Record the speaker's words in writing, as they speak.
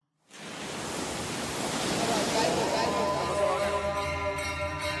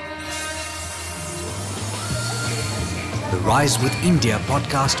Rise with India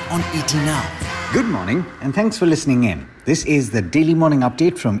podcast on ET Now. Good morning and thanks for listening in. This is the Daily Morning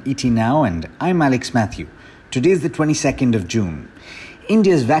Update from ET Now and I'm Alex Matthew. Today is the 22nd of June.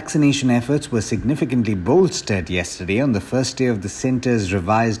 India's vaccination efforts were significantly bolstered yesterday on the first day of the centre's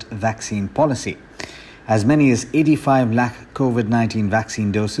revised vaccine policy. As many as 85 lakh COVID-19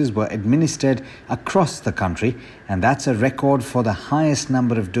 vaccine doses were administered across the country, and that's a record for the highest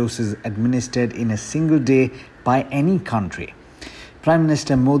number of doses administered in a single day by any country. Prime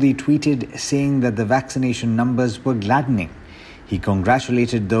Minister Modi tweeted saying that the vaccination numbers were gladdening. He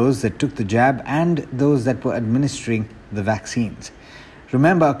congratulated those that took the jab and those that were administering the vaccines.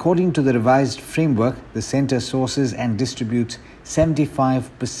 Remember, according to the revised framework, the centre sources and distributes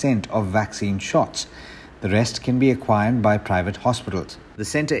 75% of vaccine shots. The rest can be acquired by private hospitals. The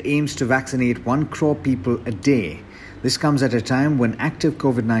centre aims to vaccinate 1 crore people a day. This comes at a time when active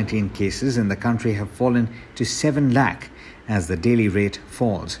COVID-19 cases in the country have fallen to 7 lakh as the daily rate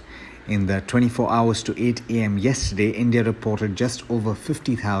falls. In the 24 hours to 8 a.m. yesterday, India reported just over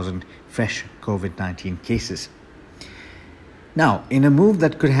 50,000 fresh COVID-19 cases. Now, in a move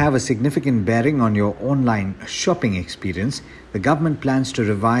that could have a significant bearing on your online shopping experience, the government plans to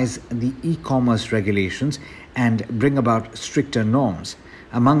revise the e-commerce regulations and bring about stricter norms.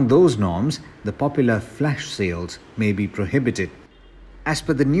 Among those norms, the popular flash sales may be prohibited. As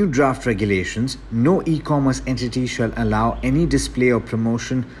per the new draft regulations, no e-commerce entity shall allow any display or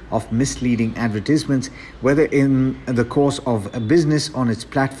promotion of misleading advertisements, whether in the course of a business on its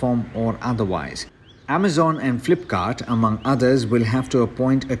platform or otherwise. Amazon and Flipkart, among others, will have to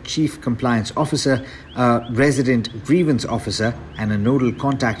appoint a chief compliance officer, a resident grievance officer, and a nodal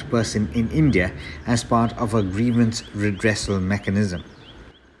contact person in India as part of a grievance redressal mechanism.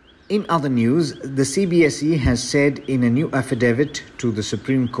 In other news, the CBSE has said in a new affidavit to the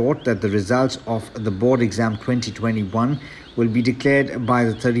Supreme Court that the results of the board exam 2021 will be declared by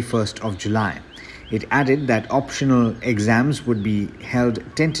the 31st of July. It added that optional exams would be held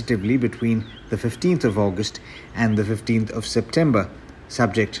tentatively between the 15th of August and the 15th of September,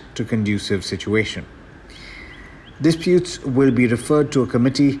 subject to conducive situation. Disputes will be referred to a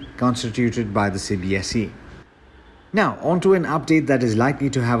committee constituted by the CBSE. Now, on to an update that is likely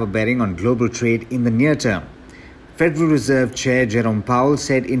to have a bearing on global trade in the near term. Federal Reserve Chair Jerome Powell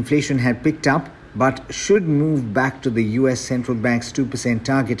said inflation had picked up but should move back to the US Central Bank's 2%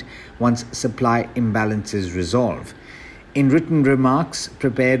 target once supply imbalances resolve. In written remarks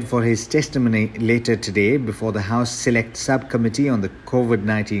prepared for his testimony later today before the House Select Subcommittee on the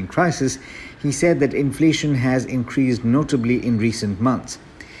COVID-19 crisis, he said that inflation has increased notably in recent months.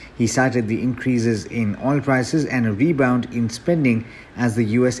 He cited the increases in oil prices and a rebound in spending as the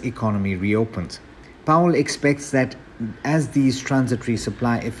US economy reopens. Powell expects that as these transitory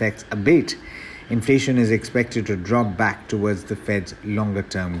supply effects abate, inflation is expected to drop back towards the Fed's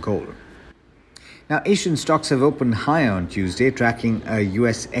longer-term goal. Now, Asian stocks have opened higher on Tuesday, tracking a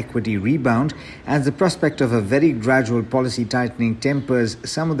US equity rebound as the prospect of a very gradual policy tightening tempers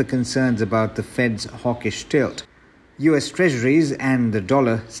some of the concerns about the Fed's hawkish tilt. US Treasuries and the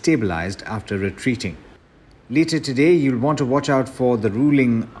dollar stabilized after retreating. Later today, you'll want to watch out for the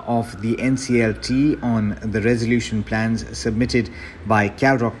ruling of the NCLT on the resolution plans submitted by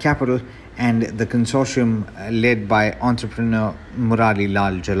Calrock Capital and the consortium led by entrepreneur Murali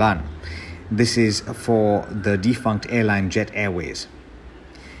Lal Jalan. This is for the defunct airline Jet Airways.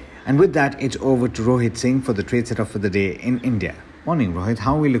 And with that, it's over to Rohit Singh for the trade setup for the day in India. Morning, Rohit.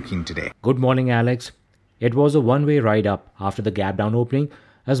 How are we looking today? Good morning, Alex. It was a one-way ride up after the gap down opening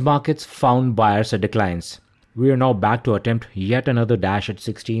as markets found buyers at declines. We are now back to attempt yet another dash at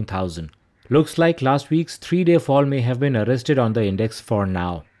 16,000. Looks like last week's 3-day fall may have been arrested on the index for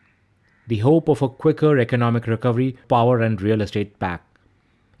now. The hope of a quicker economic recovery, power and real estate back.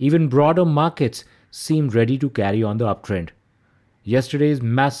 Even broader markets seemed ready to carry on the uptrend. Yesterday's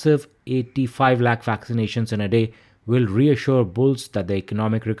massive 85 lakh vaccinations in a day will reassure bulls that the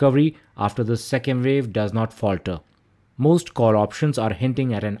economic recovery after the second wave does not falter. Most call options are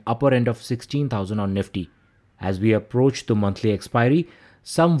hinting at an upper end of 16,000 on Nifty. As we approach the monthly expiry,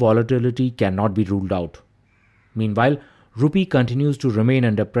 some volatility cannot be ruled out. Meanwhile, Rupee continues to remain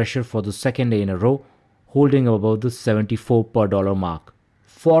under pressure for the second day in a row, holding above the 74 per dollar mark.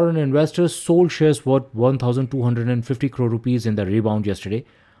 Foreign investors sold shares worth 1,250 crore rupees in the rebound yesterday,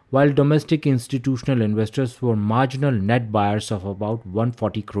 while domestic institutional investors were marginal net buyers of about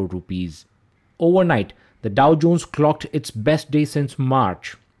 140 crore rupees. Overnight, the Dow Jones clocked its best day since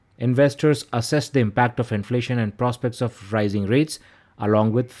March. Investors assessed the impact of inflation and prospects of rising rates,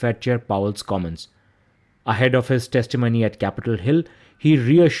 along with Fed Chair Powell's comments. Ahead of his testimony at Capitol Hill, he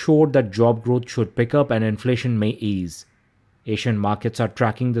reassured that job growth should pick up and inflation may ease. Asian markets are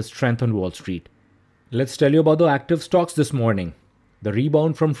tracking the strength on Wall Street. Let's tell you about the active stocks this morning. The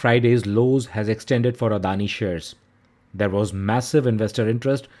rebound from Friday's lows has extended for Adani shares. There was massive investor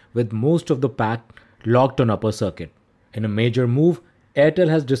interest with most of the pack locked on upper circuit. In a major move, Airtel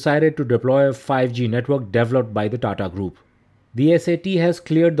has decided to deploy a 5G network developed by the Tata Group. The SAT has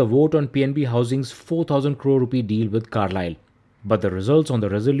cleared the vote on PNB Housing's 4,000 crore rupee deal with Carlyle, but the results on the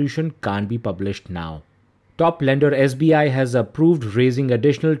resolution can't be published now. Top lender SBI has approved raising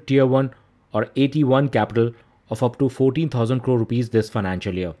additional Tier 1 or AT1 capital of up to 14,000 crore rupees this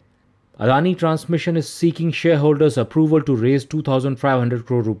financial year. Adani Transmission is seeking shareholders' approval to raise 2,500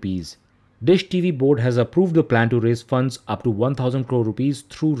 crore rupees. Dish TV board has approved the plan to raise funds up to 1,000 crore rupees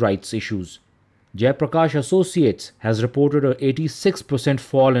through rights issues. Jayaprakash Associates has reported an 86%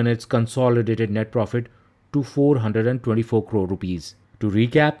 fall in its consolidated net profit to 424 crore rupees. To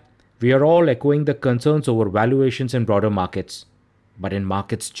recap, we are all echoing the concerns over valuations in broader markets. But in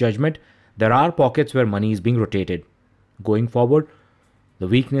markets' judgment, there are pockets where money is being rotated. Going forward, the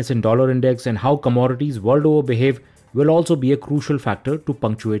weakness in dollar index and how commodities world over behave will also be a crucial factor to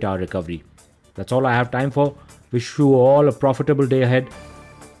punctuate our recovery. That's all I have time for. Wish you all a profitable day ahead.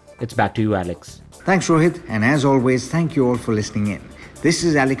 It's back to you, Alex. Thanks, Rohit. And as always, thank you all for listening in. This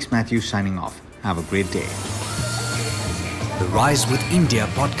is Alex Matthews signing off. Have a great day. The Rise with India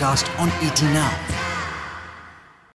podcast on ET Now.